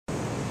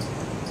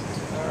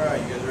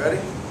right, you guys ready?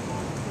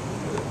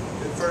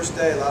 Good first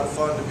day, a lot of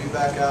fun to be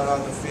back out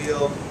on the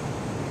field.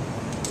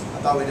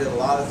 I thought we did a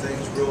lot of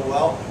things real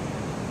well.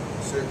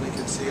 Certainly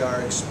can see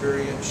our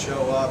experience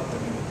show up,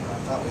 and I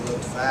thought we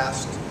looked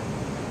fast.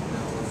 You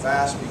know, we're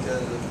fast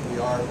because we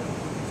are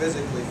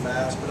physically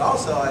fast, but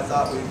also I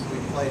thought we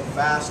played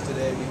fast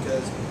today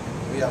because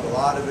we have a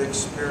lot of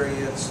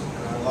experience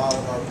and a lot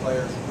of our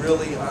players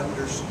really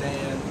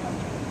understand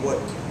what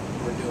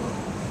we're doing.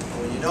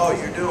 When you know what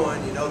you're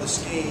doing, you know the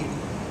scheme,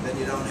 then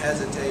you don't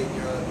hesitate,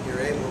 you're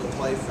able to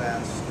play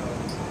fast. So,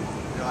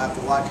 you know, I have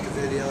to watch the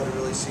video to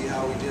really see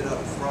how we did up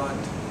front,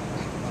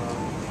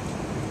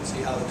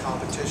 see how the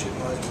competition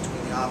was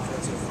between the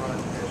offensive front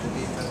and the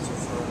defensive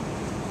front.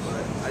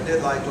 But I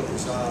did like what we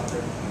saw out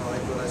there. I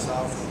liked what I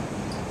saw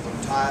from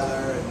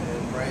Tyler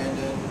and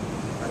Brandon.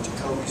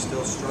 Jacoby's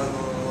still struggling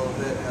a little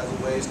bit, has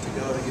a ways to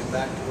go to get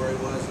back to where he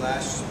was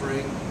last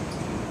spring.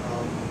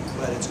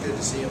 But it's good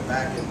to see him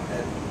back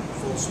at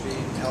full speed,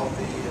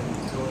 healthy, and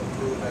he'll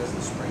improve as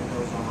the spring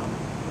goes on.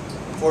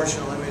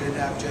 Unfortunately, we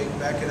didn't have Jake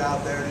Beckett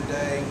out there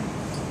today.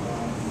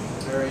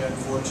 Very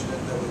unfortunate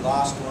that we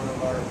lost one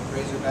of our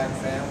Razorback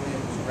family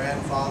and his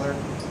grandfather.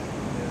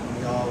 And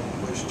we all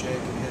wish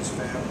Jake and his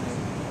family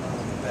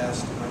the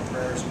best, and our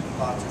prayers and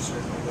thoughts are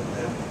certainly with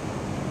them.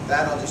 With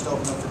that, I'll just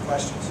open up for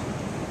questions.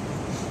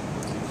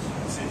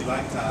 Did you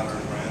like Tyler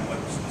and Brandon? What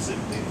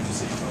specifically did you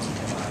see from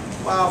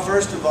them? Well,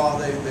 first of all,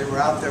 they were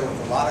out there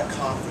with a lot of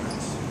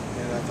confidence.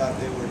 I thought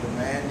they were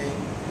demanding,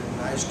 did a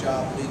nice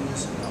job leading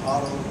us in the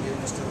huddle,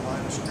 getting us to the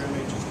line of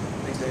scrimmage. I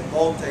think they've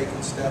both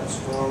taken steps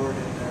forward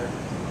in their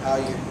how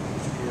you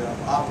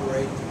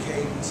operate the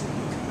cadence and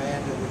you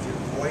command it with your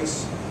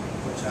voice,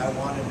 which I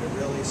wanted to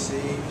really see.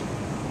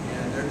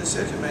 And their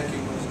decision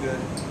making was good.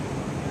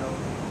 You know,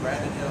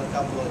 Brandon hit a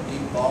couple of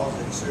deep balls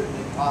that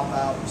certainly pop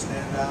out and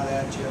stand out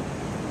at you.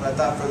 But I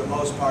thought for the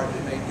most part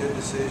they made good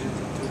decisions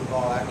and threw the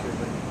ball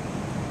accurately.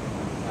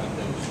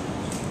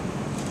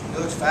 He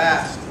looks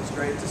fast. It's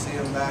great to see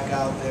him back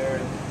out there.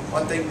 And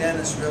one thing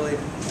Dennis really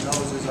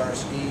knows is our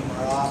scheme,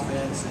 our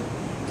offense, and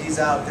he's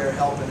out there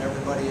helping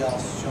everybody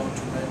else, showing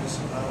tremendous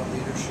amount of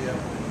leadership.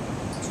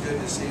 And it's good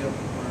to see him.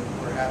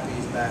 We're happy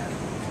he's back.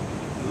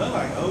 It looked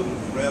like Odin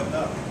was revved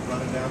up,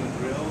 running down the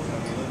drills. I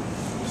mean,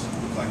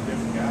 looks like a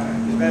different guy.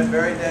 He's been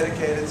very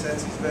dedicated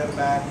since he's been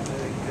back. I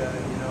think,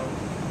 you know,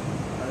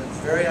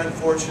 it's very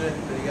unfortunate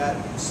that he got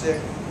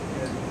sick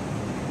and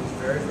he was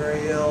very,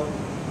 very ill.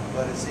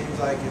 But it seems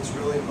like it's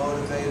really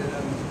motivated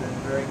him. He's been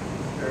very,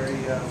 very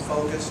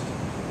focused.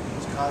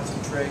 His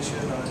concentration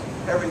on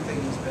everything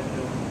he's been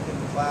doing in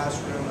the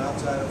classroom,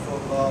 outside of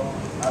football,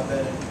 I've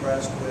been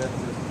impressed with.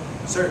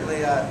 And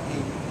certainly,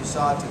 you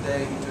saw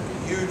today, he took a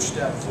huge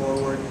step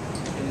forward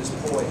in his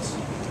poise.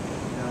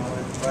 You know,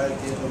 right at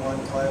the end of one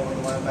play, when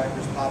the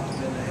linebackers popped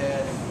him in the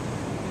head.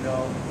 You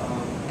know,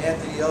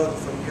 Anthony Odom,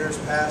 from years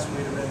past,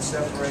 we'd have been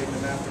separating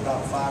him after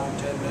about 5 or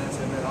 10 minutes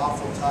and been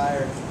awful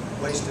tired.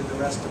 Wasted the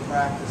rest of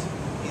practice.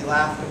 He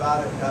laughed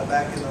about it, got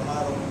back in the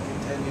huddle, and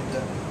continued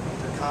to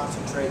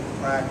concentrate in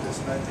practice.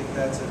 And I think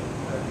that's a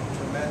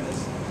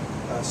tremendous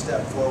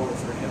step forward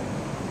for him.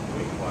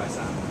 Weight-wise,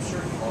 I'm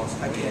sure he lost.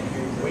 I can't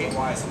hear you.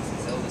 Weight-wise, since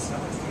his illness, how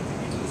much weight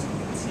did he lose?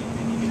 Did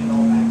he get it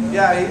all back up?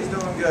 Yeah, he's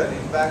doing good.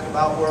 He's back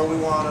about where we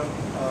want him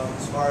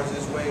as far as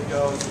his weight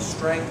goes. His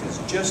strength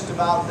is just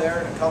about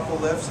there. In a couple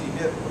lifts, he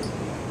hit,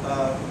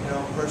 you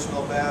know,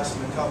 personal best,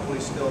 and a couple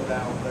he's still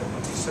down. But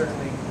he's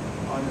certainly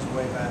on his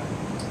way back.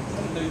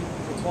 Do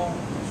football?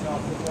 It's not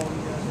football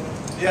you guys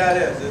have? Yeah,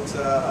 it is. It's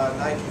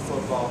Nike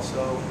football.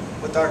 So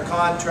with our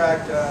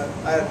contract,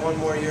 I had one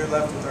more year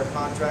left with our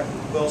contract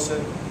with Wilson.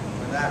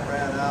 When that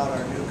ran out,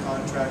 our new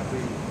contract,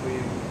 we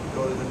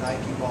go to the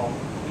Nike ball.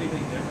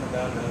 Anything different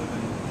about it other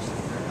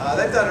than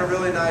they've done a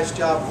really nice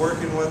job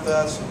working with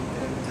us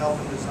and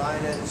helping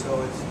design it.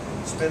 So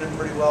it's spinning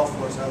pretty well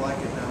for us. I like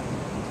it now.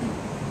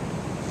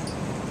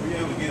 Were you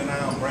able to get an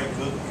eye on Bray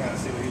Cook and kind of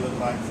see what he looked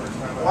like the first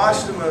time?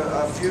 Watched him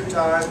a few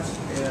times,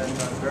 and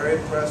I'm very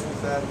impressed with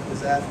that.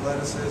 His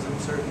athleticism,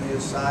 certainly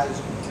his size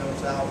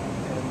comes out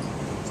and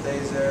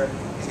stays there.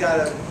 He's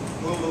got to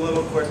move a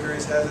little quicker.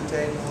 He's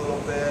hesitating a little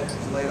bit.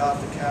 He's laid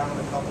off the count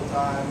a couple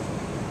times.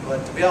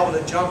 But to be able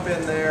to jump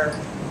in there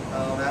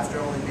after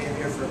only being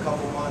here for a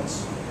couple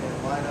months and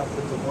line up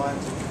with the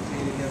ones and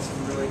compete against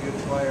some really good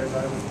players,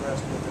 I was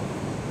impressed with him.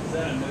 Is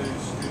that a new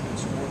scoop and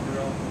score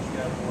drill that you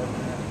guys are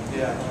working at?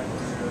 Yeah,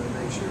 we're going to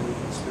make sure we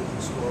can scoop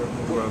and score.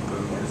 Where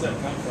does that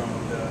come from?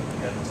 You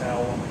got the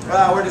towel on the ground?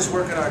 Well, we're just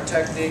working our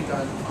technique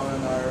on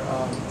our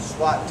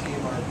SWAT team,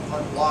 our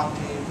punt block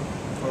team,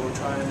 where we're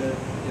trying to,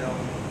 you know,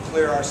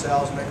 clear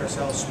ourselves, make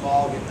ourselves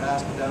small, get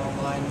past the down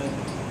lineman,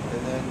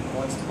 and then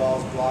once the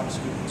ball's blocked,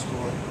 scoop and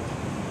score.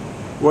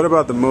 What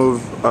about the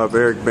move of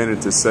Eric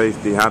Bennett to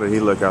safety? How did he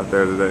look out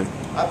there today?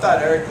 I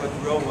thought Eric looked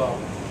real well.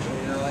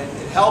 You know,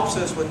 it helps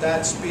us with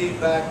that speed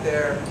back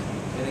there,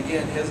 and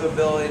again, his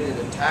ability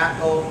to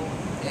tackle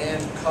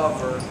and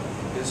cover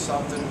is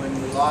something. When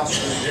we lost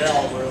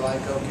Rogel, we're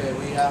like, okay,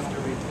 we have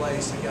to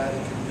replace a guy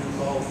that can do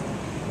both.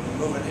 And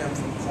moving him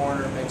from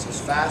corner makes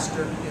us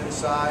faster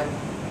inside,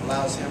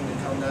 allows him to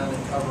come down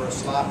and cover a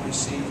slot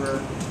receiver.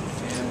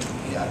 And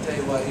I tell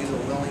you what, he's a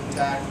willing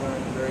tackler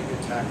and a very good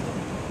tackler.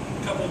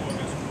 Couple more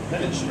guys.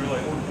 Bench really.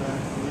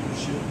 Quarterback,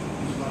 leadership,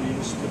 anybody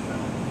else step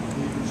out,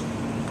 leaders.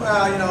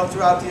 Well, you know,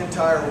 throughout the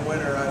entire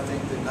winter, I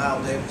think that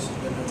Niall Davis has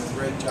been doing a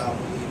great job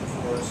of leading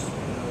for us.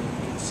 You know, you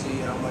can see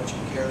how much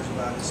he cares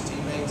about his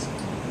teammates,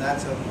 and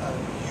that's a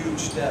huge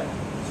step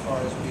as far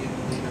as being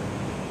a leader.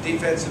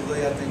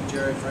 Defensively, I think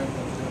Jerry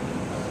Franklin's doing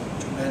a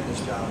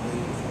tremendous job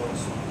leading for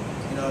us.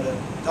 You know, to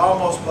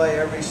almost play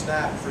every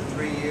snap for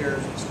 3 years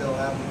and still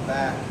have him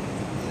back,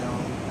 you know,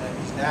 and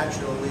he's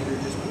natural leader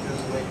just because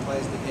of the way he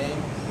plays the game.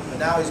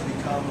 But now he's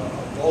become a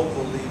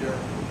vocal leader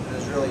that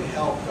has really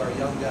helped our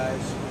young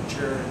guys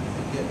mature and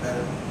get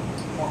better.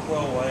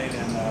 Markwell Wade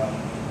and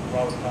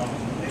Robert Thomas,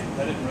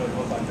 they didn't really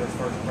look like their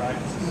first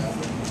practices out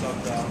there. You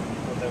talked about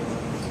what they were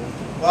looking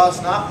for. Well,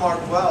 it's not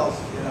Mark Wells.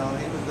 You know,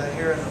 he was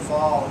here in the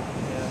fall,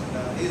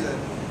 and he's a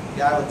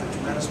guy with a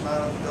tremendous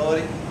amount of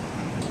ability.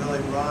 Can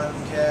really run,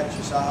 catch.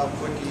 You saw how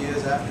quick he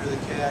is after the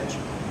catch.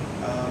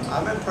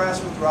 I'm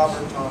impressed with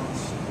Robert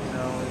Thomas. You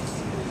know,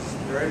 he's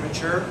very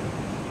mature.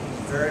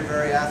 He's very,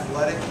 very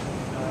athletic. He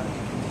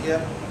can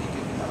hip. He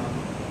can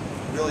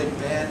really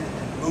bend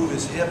and move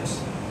his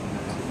hips.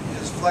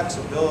 His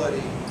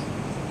flexibility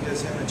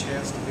gives him a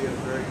chance to be a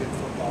very good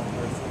football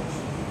player for us.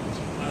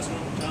 Last one,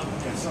 Tom.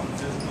 Got something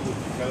physical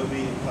with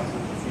Jacoby, like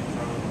with a few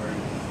throws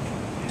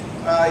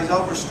where He's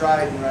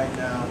overstriding right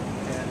now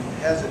and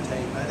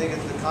hesitating. I think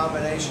it's the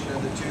combination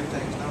of the two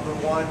things. Number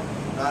one,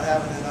 not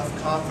having enough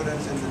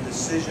confidence in the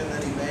decision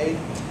that he made.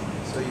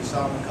 So you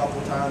saw him a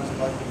couple times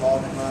let the ball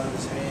come out of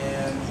his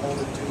hand, hold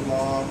it too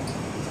long.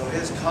 So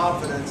his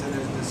confidence in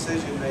his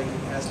decision making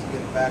has to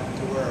get back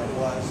to where it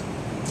was.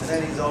 And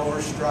then he's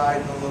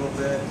overstriding a little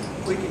bit.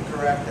 We can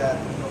correct that.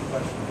 There's no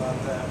question about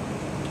that.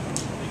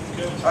 Thank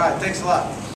you, Coach. All right, thanks a lot.